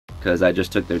because I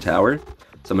just took their tower.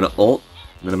 So I'm going to ult,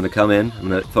 and then I'm going to come in. I'm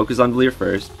going to focus on Valier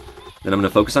first, then I'm going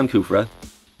to focus on Kufra,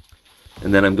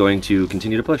 and then I'm going to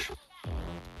continue to push.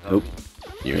 Oh,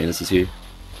 Uranus is here.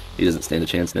 He doesn't stand a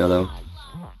chance now, though.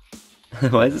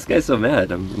 Why is this guy so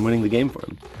mad? I'm winning the game for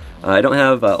him. I don't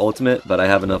have ultimate, but I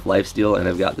have enough lifesteal, and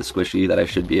I've got the squishy that I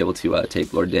should be able to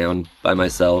take Lord down by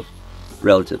myself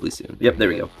relatively soon. Yep, there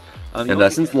we go.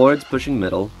 And since Lord's pushing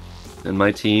middle, and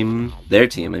my team, their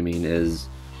team, I mean, is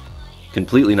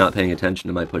completely not paying attention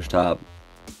to my push top,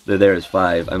 they're there as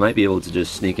 5, I might be able to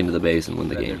just sneak into the base and win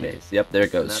the game. Yep, there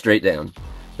it goes, straight down.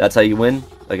 That's how you win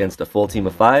against a full team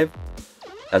of 5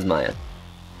 as Miya.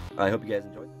 I hope you guys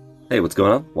enjoyed. Hey, what's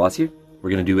going on? Was here. We're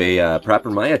going to do a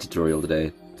proper Miya tutorial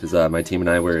today, because my team and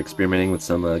I were experimenting with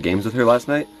some games with her last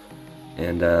night,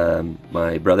 and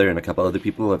my brother and a couple other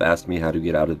people have asked me how to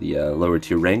get out of the lower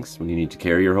tier ranks when you need to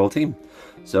carry your whole team.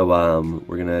 So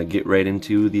we're going to get right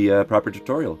into the proper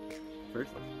tutorial.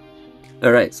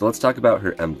 Alright, so let's talk about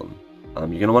her emblem. You're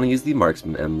going to want to use the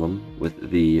marksman emblem with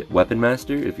the weapon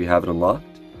master if you have it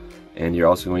unlocked, and you're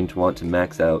also going to want to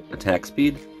max out attack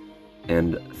speed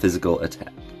and physical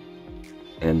attack.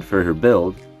 And for her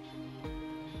build,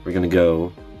 we're going to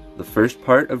go the first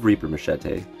part of Reaper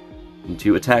Machete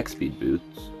into attack speed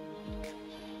boots,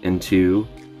 into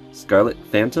Scarlet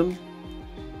Phantom,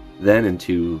 then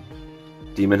into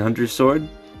Demon Hunter's Sword,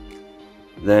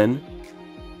 then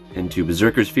into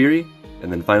Berserker's Fury,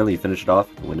 and then finally finish it off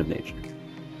with the Wind of Nature.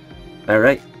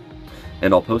 Alright,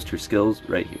 and I'll post her skills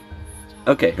right here.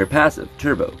 Okay, her passive,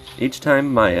 Turbo. Each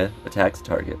time Miya attacks a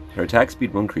target, her attack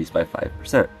speed will increase by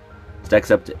 5%. Stacks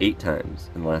up to 8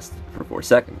 times and lasts for 4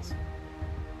 seconds.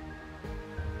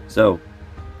 So,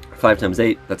 5 times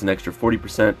 8, that's an extra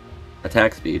 40%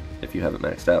 attack speed if you have it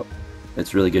maxed out.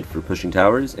 It's really good for pushing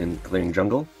towers and clearing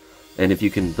jungle, and if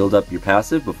you can build up your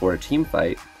passive before a team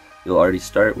fight, you'll already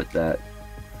start with that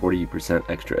 40%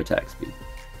 extra attack speed.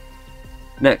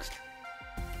 Next,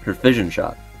 her Fission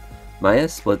Shot. Miya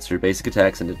splits her basic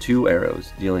attacks into 2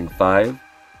 arrows, dealing 5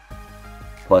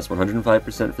 plus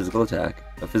 105% physical attack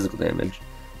of physical damage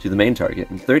to the main target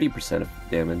and 30% of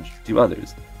damage to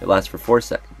others. It lasts for 4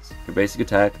 seconds. Your basic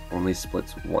attack only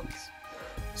splits once.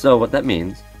 So what that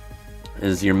means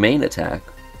is your main attack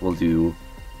will do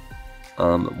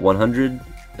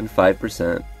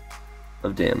 105%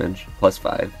 of damage plus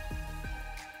 5,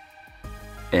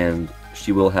 and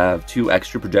she will have 2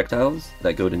 extra projectiles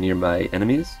that go to nearby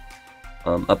enemies,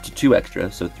 up to 2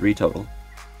 extra, so 3 total,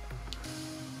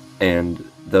 and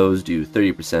those do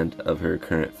 30% of her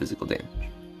current physical damage.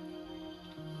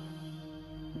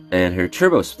 And her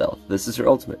Turbo Stealth, this is her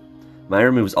ultimate. Miya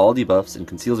removes all debuffs and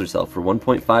conceals herself for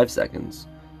 1.5 seconds,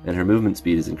 and her movement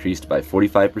speed is increased by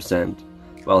 45%,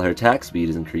 while her attack speed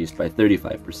is increased by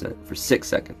 35% for 6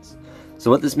 seconds. So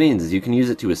what this means is you can use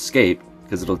it to escape,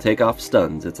 because it'll take off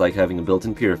stuns. It's like having a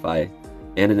built-in Purify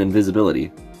and an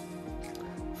invisibility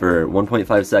for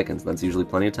 1.5 seconds. That's usually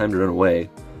plenty of time to run away.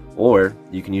 Or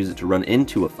you can use it to run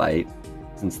into a fight.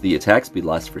 Since the attack speed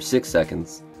lasts for 6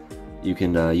 seconds, you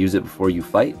can use it before you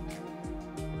fight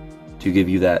to give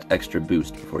you that extra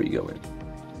boost before you go in.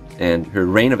 And her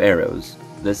Rain of Arrows,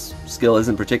 this skill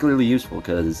isn't particularly useful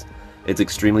because it's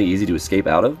extremely easy to escape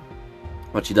out of.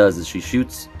 What she does is she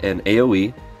shoots an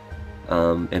AoE,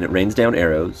 and it rains down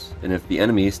arrows, and if the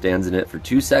enemy stands in it for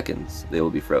 2 seconds, they will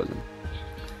be frozen.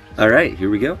 Alright, here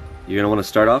we go. You're going to want to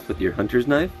start off with your Hunter's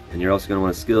Knife, and you're also going to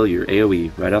want to skill your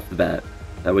AoE right off the bat.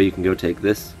 That way you can go take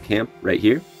this camp right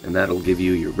here, and that'll give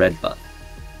you your red buff.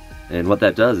 And what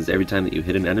that does is every time that you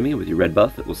hit an enemy with your red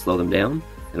buff, it will slow them down,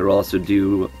 and it will also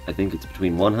do, I think it's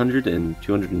between 100 and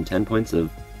 210 points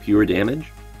of pure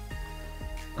damage.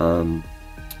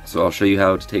 So I'll show you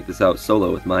how to take this out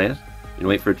solo with Miya. You're going to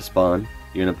wait for it to spawn,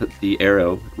 you're going to put the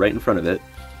arrow right in front of it,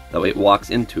 that way it walks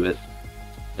into it,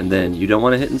 and then you don't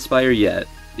want to hit Inspire yet,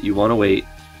 but you want to wait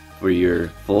for your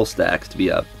full stacks to be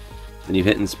up. Then you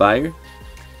hit Inspire,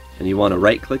 and you want to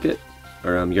right click it,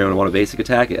 or you're going to want to basic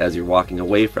attack it as you're walking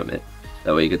away from it,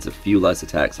 that way it gets a few less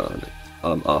attacks on it,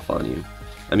 off on you.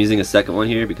 I'm using a second one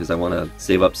here because I want to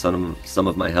save up some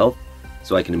of my health,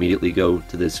 so I can immediately go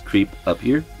to this creep up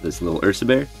here, this little Ursa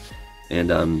Bear,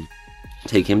 and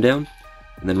take him down.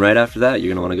 And then right after that, you're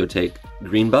going to want to go take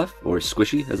green buff, or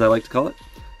squishy as I like to call it,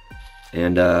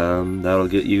 and that'll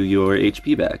get you your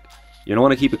HP back. You're going to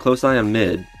want to keep a close eye on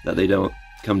mid, that they don't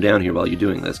come down here while you're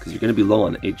doing this, because you're going to be low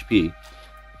on HP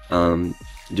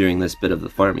during this bit of the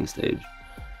farming stage.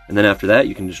 And then after that,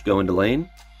 you can just go into lane,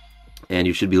 and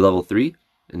you should be level 3,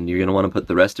 and you're going to want to put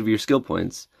the rest of your skill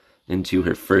points into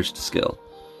her first skill.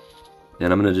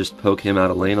 And I'm going to just poke him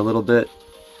out of lane a little bit.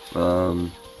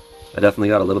 I definitely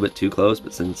got a little bit too close,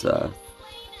 but since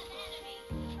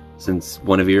since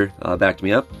one of you backed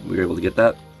me up, we were able to get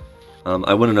that.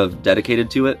 I wouldn't have dedicated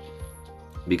to it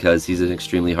because he's an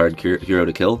extremely hard hero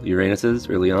to kill, Uranus is,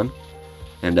 early on.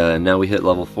 And now we hit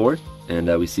level 4,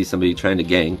 and we see somebody trying to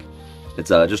gank. It's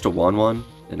just a Wan,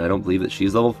 and I don't believe that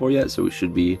she's level 4 yet, so we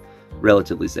should be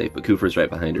relatively safe. But Kufra's right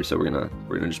behind her, so we're gonna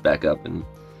just back up and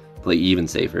play even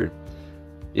safer.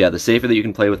 Yeah, the safer that you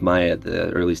can play with Miya at the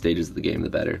early stages of the game, the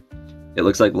better. It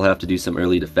looks like we'll have to do some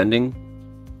early defending,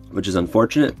 which is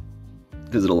unfortunate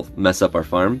because it'll mess up our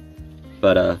farm.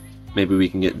 But maybe we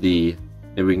can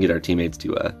get our teammates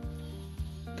to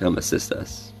come assist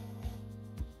us.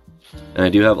 And I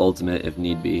do have ultimate if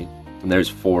need be, and there's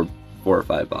 4 or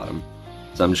 5 bottom.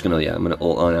 So I'm just gonna I'm gonna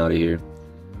ult on out of here,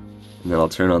 and then I'll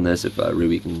turn on this if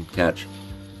Ruby can catch.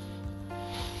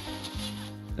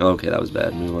 Okay, that was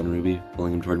bad. Move on Ruby,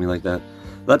 pulling him toward me like that.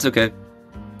 That's okay.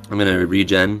 I'm gonna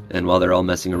regen, and while they're all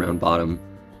messing around bottom,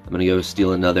 I'm gonna go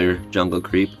steal another jungle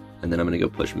creep, and then I'm gonna go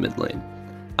push mid lane.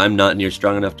 I'm not near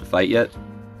strong enough to fight yet,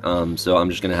 so I'm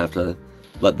just gonna have to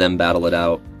let them battle it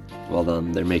out while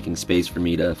they're making space for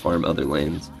me to farm other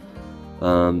lanes.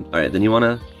 Alright, then you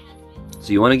wanna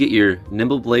get your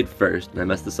Nimble Blade first, and I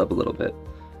messed this up a little bit,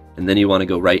 and then you wanna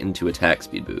go right into attack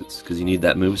speed boots, because you need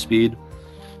that move speed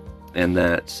and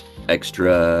that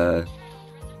extra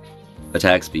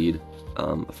attack speed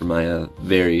for Miya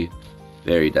very,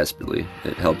 very desperately.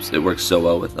 It works so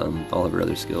well with all of her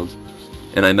other skills.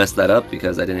 And I messed that up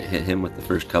because I didn't hit him with the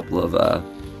first couple of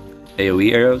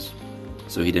AoE arrows,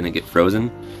 so he didn't get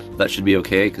frozen. That should be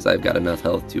okay because I've got enough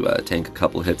health to tank a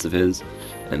couple hits of his,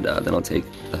 and then I'll take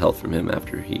the health from him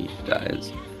after he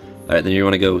dies. Alright, then you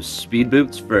want to go speed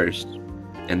boots first,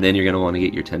 and then you're going to want to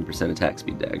get your 10% attack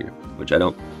speed dagger, which I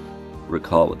don't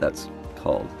recall what that's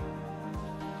called.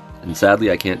 And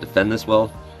sadly I can't defend this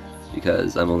well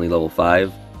because I'm only level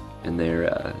 5 and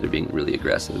they're being really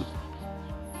aggressive.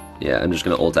 Yeah, I'm just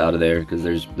gonna ult out of there because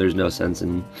there's no sense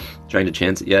in trying to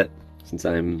chance it yet, since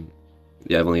I've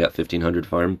only got 1500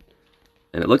 farm.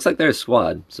 And it looks like they're a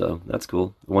squad, so that's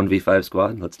cool. 1v5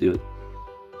 squad, let's do it.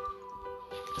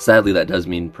 Sadly that does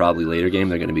mean probably later game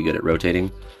they're gonna be good at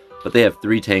rotating, but they have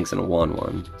 3 tanks and a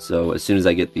Wan, so as soon as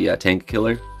I get the tank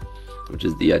killer, which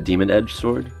is the Demon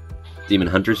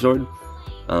Hunter sword,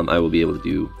 I will be able to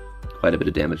do quite a bit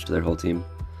of damage to their whole team.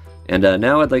 And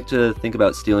now I'd like to think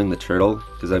about stealing the turtle,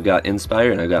 because I've got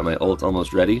Inspire and I've got my ult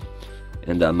almost ready,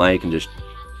 and Miya can just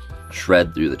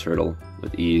shred through the turtle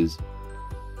with ease.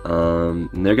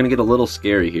 And they're going to get a little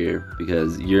scary here,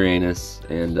 because Uranus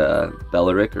and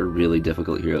Beleric are really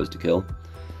difficult heroes to kill.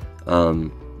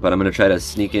 But I'm going to try to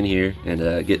sneak in here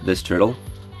and get this turtle.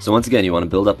 So once again, you want to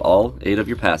build up all 8 of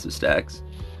your passive stacks,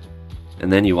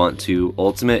 and then you want to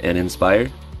ultimate and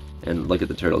inspire, and look at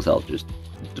the turtle's health just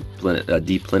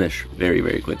deplenish very,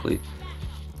 very quickly.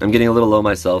 I'm getting a little low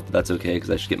myself, but that's okay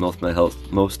because I should get most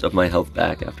of my health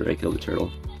back after I kill the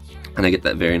turtle, and I get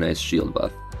that very nice shield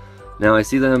buff. Now I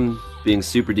see them being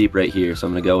super deep right here, so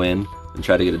I'm going to go in and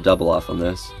try to get a double off on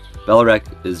this.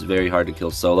 Beleric is very hard to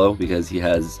kill solo because he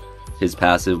has his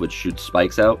passive which shoots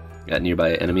spikes out at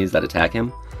nearby enemies that attack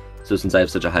him. So since I have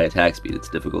such a high attack speed, it's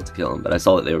difficult to kill him, but I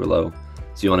saw that they were low.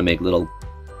 So you want to make little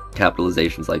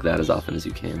capitalizations like that as often as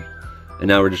you can. And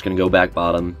now we're just going to go back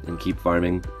bottom and keep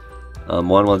farming.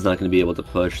 Wan's not going to be able to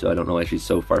push, so I don't know why she's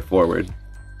so far forward.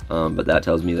 But that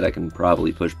tells me that I can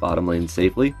probably push bottom lane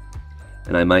safely.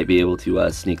 And I might be able to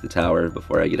sneak the tower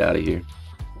before I get out of here.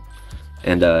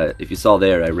 And if you saw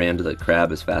there, I ran to the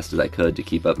crab as fast as I could to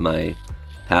keep up my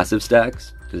passive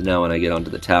stacks, because now when I get onto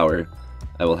the tower,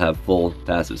 I will have full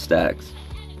passive stacks.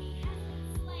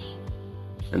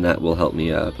 And that will help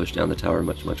me push down the tower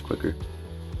much, much quicker.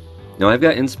 Now I've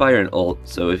got Inspire and ult,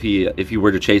 so if he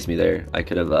were to chase me there, I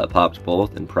could have popped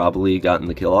both and probably gotten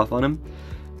the kill off on him.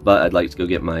 But I'd like to go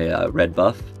get my red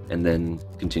buff and then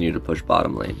continue to push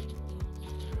bottom lane.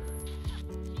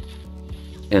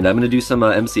 And I'm going to do some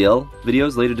MCL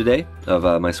videos later today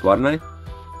of my squad and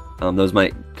I. Those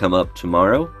might come up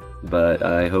tomorrow, but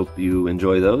I hope you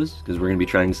enjoy those, because we're going to be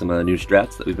trying some new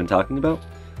strats that we've been talking about.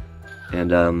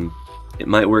 And it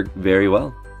might work very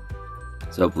well.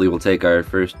 So hopefully we'll take our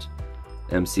first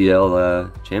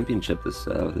MCL championship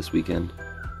this weekend.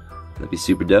 That'd be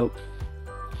super dope.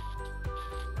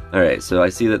 Alright, so I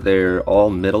see that they're all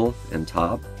middle and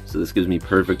top, so this gives me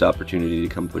perfect opportunity to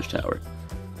come push tower.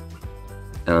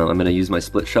 I'm going to use my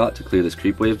split shot to clear this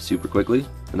creep wave super quickly,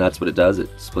 and that's what it does. It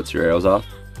splits your arrows off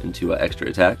into extra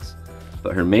attacks.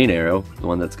 But her main arrow, the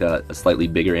one that's got a slightly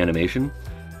bigger animation,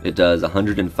 it does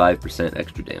 105%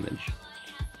 extra damage.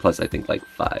 Plus I think like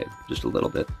 5, just a little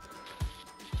bit.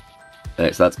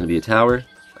 Alright, so that's going to be a tower.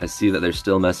 I see that they're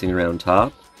still messing around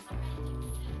top.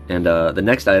 And the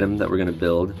next item that we're going to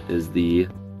build is the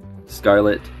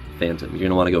Scarlet Phantom. You're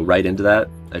going to want to go right into that.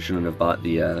 I shouldn't have bought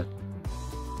the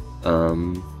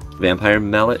Vampire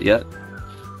Mallet yet,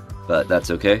 but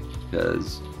that's okay,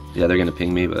 because, yeah, they're going to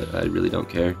ping me, but I really don't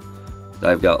care.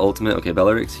 I've got ultimate. Okay,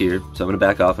 Bellaric's here, so I'm going to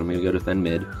back off. I'm going to go defend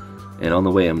mid, and on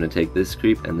the way I'm going to take this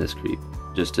creep and this creep,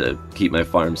 just to keep my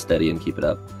farm steady and keep it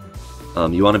up.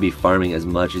 You want to be farming as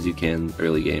much as you can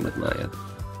early game with Miya.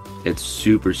 It's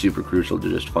super, super crucial to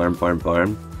just farm, farm,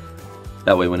 farm.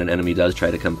 That way when an enemy does try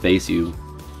to come face you,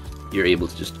 you're able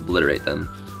to just obliterate them.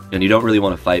 And you don't really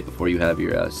want to fight before you have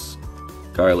your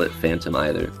Scarlet Phantom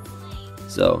either.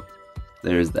 So,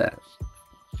 there's that.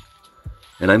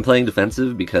 And I'm playing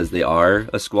defensive because they are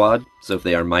a squad, so if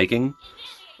they are miking,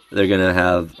 they're going to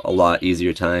have a lot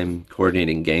easier time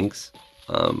coordinating ganks,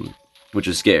 which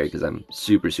is scary because I'm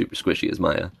super, super squishy as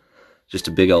Miya. Just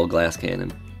a big old glass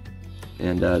cannon.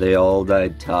 And they all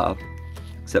died top,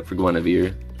 except for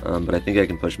Guinevere, but I think I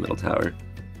can push middle tower.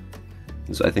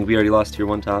 So I think we already lost tier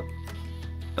 1 top.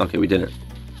 Okay, we didn't.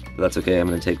 But that's okay, I'm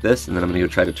going to take this, and then I'm going to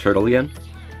go try to turtle again.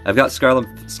 I've got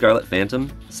Scarlet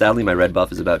Phantom. Sadly, my red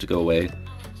buff is about to go away.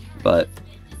 But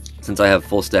since I have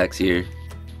full stacks here,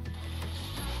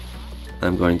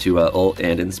 I'm going to ult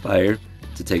and inspire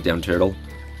to take down Turtle,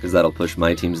 because that'll push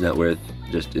my team's net worth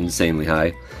just insanely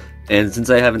high. And since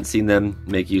I haven't seen them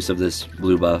make use of this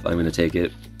blue buff, I'm going to take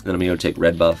it. Then I'm going to go take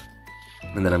red buff,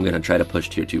 and then I'm going to try to push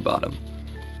tier 2 bottom.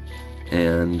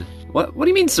 And what do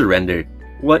you mean surrender?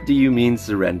 What do you mean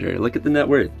surrender? Look at the net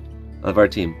worth of our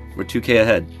team. We're 2k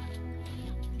ahead.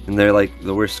 And they're like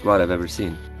the worst squad I've ever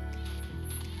seen.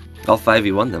 I'll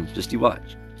 5v1 them, just you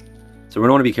watch. So we're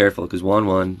gonna want to be careful, because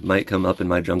 1-1 might come up in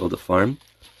my jungle to farm,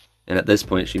 and at this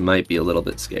point she might be a little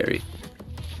bit scary.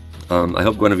 I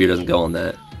hope Guinevere doesn't go on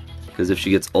that, because if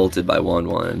she gets ulted by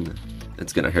 1-1,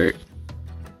 it's gonna hurt.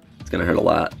 It's gonna hurt a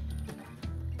lot.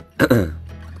 And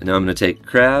now I'm gonna take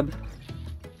Crab,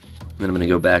 and then I'm gonna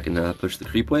go back and push the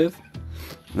creep wave,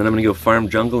 and then I'm gonna go farm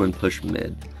jungle and push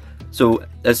mid. So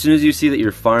as soon as you see that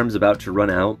your farm's about to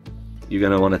run out, you're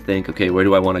going to want to think, okay, where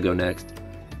do I want to go next?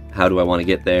 How do I want to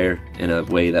get there in a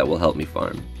way that will help me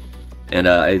farm? And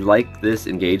I like this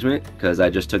engagement because I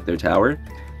just took their tower.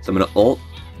 So I'm going to ult,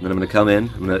 and then I'm going to come in.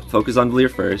 I'm going to focus on Valier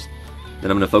first,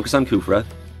 then I'm going to focus on Kufra,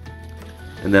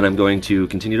 and then I'm going to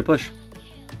continue to push.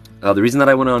 The reason that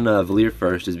I went on Valier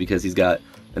first is because he's got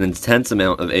an intense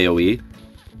amount of AoE.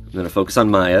 I'm going to focus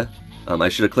on Miya. I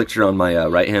should have clicked her on my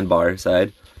right-hand bar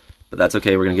side, but that's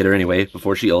okay, we're going to get her anyway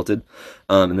before she ulted.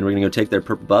 And then we're going to go take their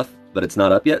purple buff, but it's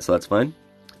not up yet, so that's fine.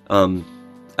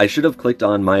 I should have clicked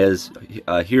on Maya's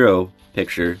hero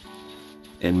picture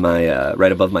in my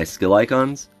right above my skill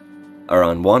icons, or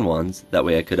on 1-1s, that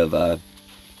way I could have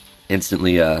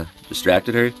instantly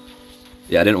distracted her.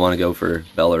 Yeah, I didn't want to go for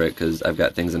Bellaric because I've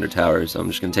got things under tower, so I'm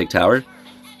just going to take tower.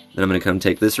 Then I'm going to come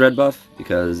take this red buff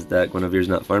because that Guinevere's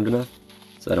not farmed enough,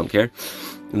 so I don't care.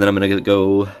 And then I'm going to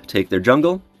go take their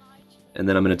jungle. And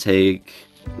then I'm going to take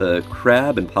the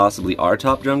Crab and possibly our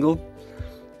top jungle.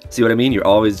 See what I mean? You're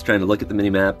always trying to look at the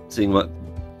minimap, seeing what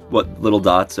little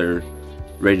dots are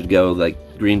ready to go. Like,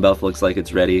 green buff looks like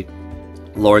it's ready.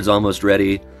 Lord's almost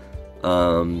ready.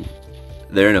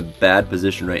 They're in a bad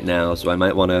position right now, so I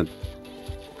might want to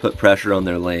put pressure on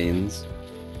their lanes.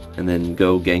 And then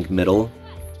go gank middle.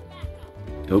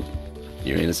 Oh,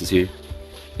 Uranus is here.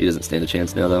 He doesn't stand a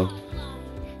chance now, though.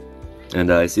 And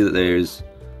I see that there's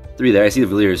 3 there. I see the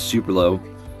Valier is super low,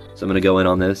 so I'm going to go in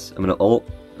on this. I'm going to ult,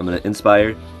 I'm going to inspire,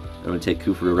 and I'm going to take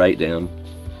Kufra right down.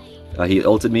 He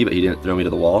ulted me, but he didn't throw me to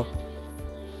the wall.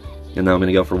 And now I'm going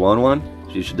to go for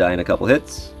 1-1. She should die in a couple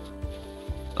hits.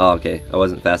 Oh, okay. I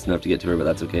wasn't fast enough to get to her, but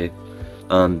that's okay.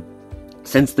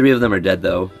 Since 3 of them are dead,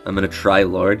 though, I'm going to try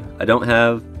Lord. I don't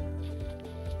have...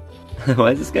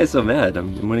 Why is this guy so mad?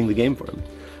 I'm winning the game for him.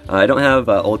 I don't have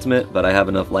ultimate, but I have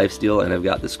enough lifesteal, and I've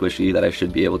got the squishy that I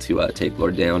should be able to take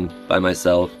Lord down by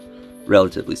myself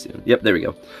relatively soon. Yep, there we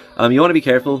go. You want to be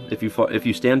careful. If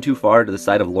you stand too far to the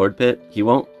side of Lord Pit, he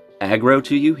won't aggro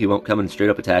to you. He won't come and straight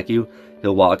up attack you.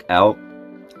 He'll walk out.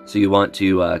 So you want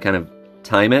to kind of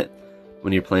time it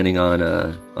when you're planning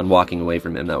on walking away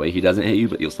from him. That way he doesn't hit you,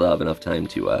 but you'll still have enough time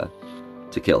to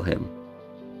kill him.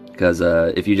 Because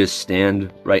if you just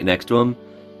stand right next to him,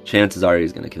 chances are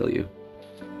he's going to kill you.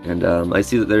 And I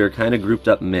see that they're kind of grouped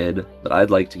up mid, but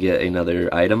I'd like to get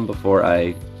another item before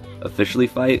I officially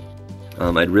fight.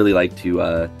 I'd really like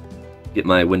to get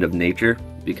my Wind of Nature,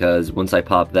 because once I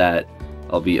pop that,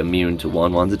 I'll be immune to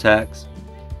Wan's attacks,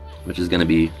 which is going to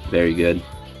be very good.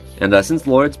 And since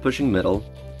Lord's pushing middle,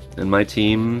 and my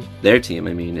team, their team,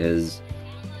 I mean, is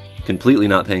completely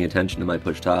not paying attention to my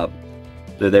push top,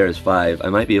 they're there as 5, I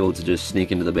might be able to just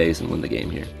sneak into the base and win the game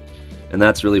here. And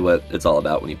that's really what it's all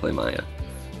about when you play Miya.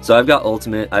 So I've got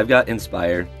Ultimate, I've got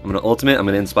Inspire. I'm going to Ultimate, I'm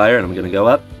going to Inspire, and I'm going to go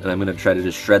up, and I'm going to try to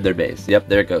just shred their base. Yep,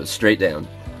 there it goes, straight down.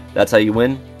 That's how you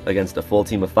win against a full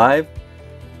team of 5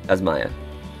 as Miya.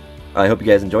 I hope you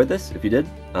guys enjoyed this. If you did,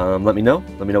 let me know.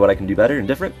 Let me know what I can do better and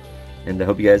different. And I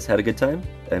hope you guys had a good time.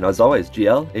 And as always,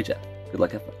 GL, HF. Good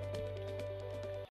luck, have fun.